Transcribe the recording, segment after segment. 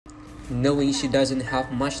Knowing she doesn't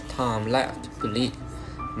have much time left to live,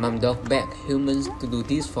 Mom Dog begged humans to do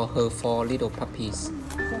this for her 4 little puppies.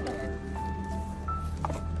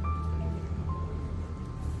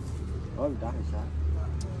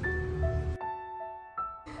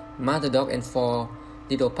 Mother dog and 4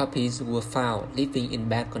 little puppies were found living in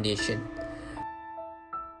bad condition.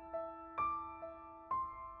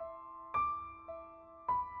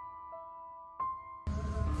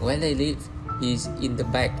 Where they live is in the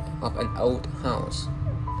back of an old house.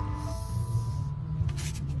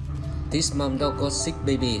 This mom dog got 6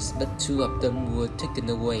 babies, but 2 of them were taken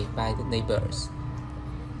away by the neighbors.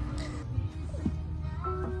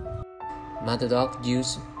 Mother dog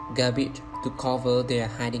used garbage to cover their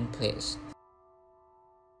hiding place.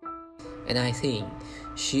 And I think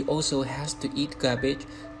she also has to eat garbage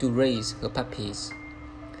to raise her puppies.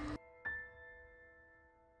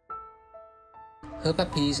 Her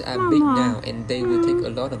puppies are big now and they will take a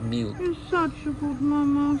lot of milk. You're such a good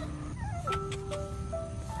mama.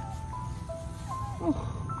 Oh,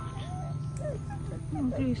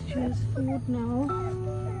 at least she has food now.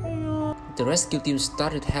 Yeah. The rescue team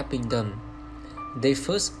started helping them. They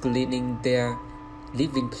first cleaning their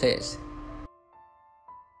living place.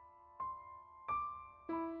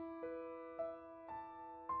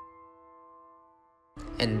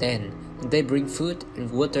 And then they bring food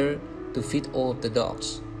and water to feed all of the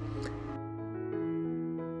dogs.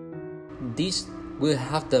 This will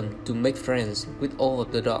help them to make friends with all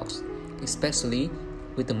of the dogs, especially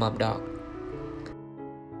with the mom dog.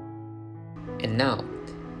 And now,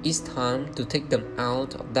 it's time to take them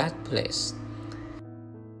out of that place.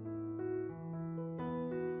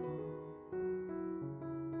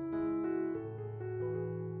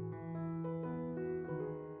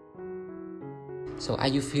 So are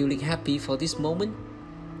you feeling happy for this moment?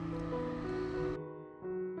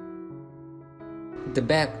 The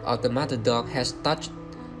back of the mother dog has touched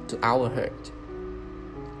to our heart.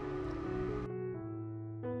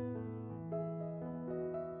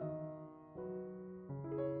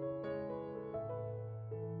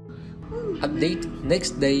 Update: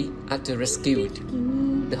 next day after rescued,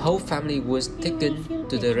 the whole family was taken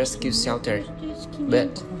to the rescue shelter,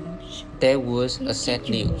 but there was a sad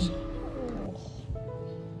news.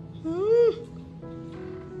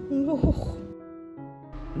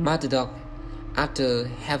 Mother dog, after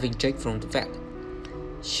having checked from the vet,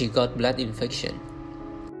 she got blood infection.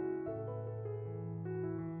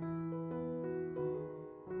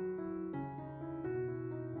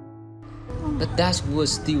 But Dash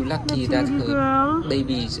was still lucky that her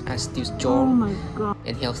babies are still strong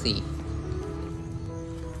and healthy.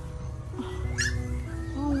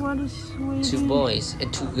 Oh, what a sweetie. 2 boys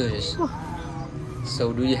and 2 girls.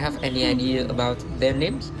 So do you have any idea about their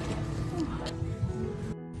names?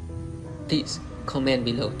 Please comment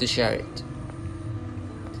below to share it.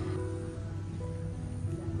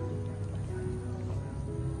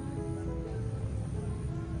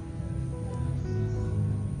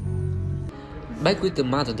 Back with the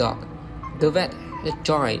mother dog, the vet has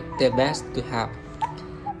tried their best to help.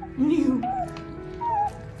 They're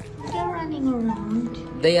running around.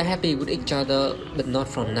 They are happy with each other, but not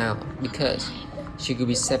from now, because she could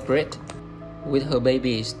be separate with her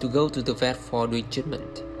babies to go to the vet for doing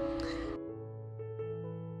treatment.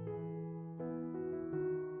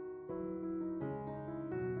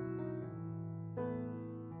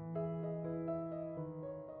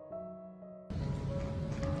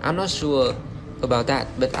 I'm not sure about that,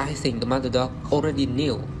 but I think the mother dog already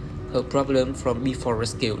knew her problem from before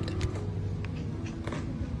rescued.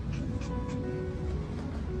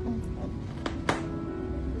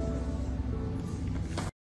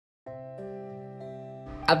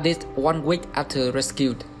 Update: 1 week after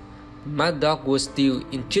rescued, mother dog was still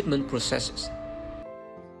in treatment processes.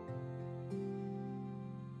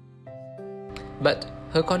 But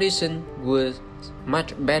her condition was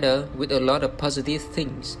much better with a lot of positive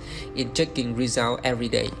things in checking results every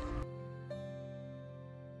day.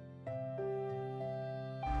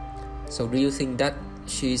 So do you think that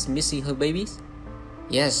she is missing her babies?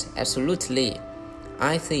 Yes, absolutely.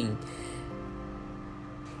 I think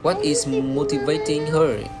what is motivating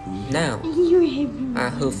her now are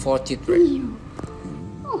her 4 children.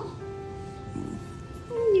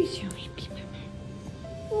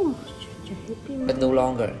 But no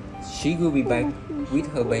longer. She will be back with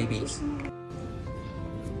her babies.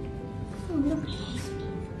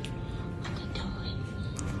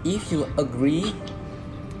 If you agree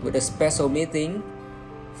with a special meeting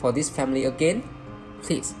for this family again,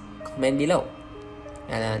 please comment below.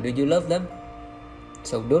 And do you love them?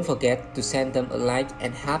 So don't forget to send them a like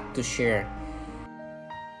and help to share.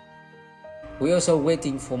 We're also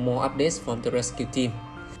waiting for more updates from the rescue team.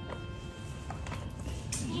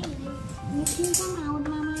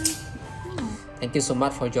 Thank you so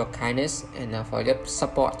much for your kindness and for your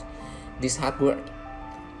support, this hard work.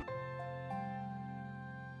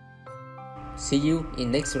 See you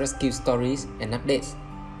in next rescue stories and updates.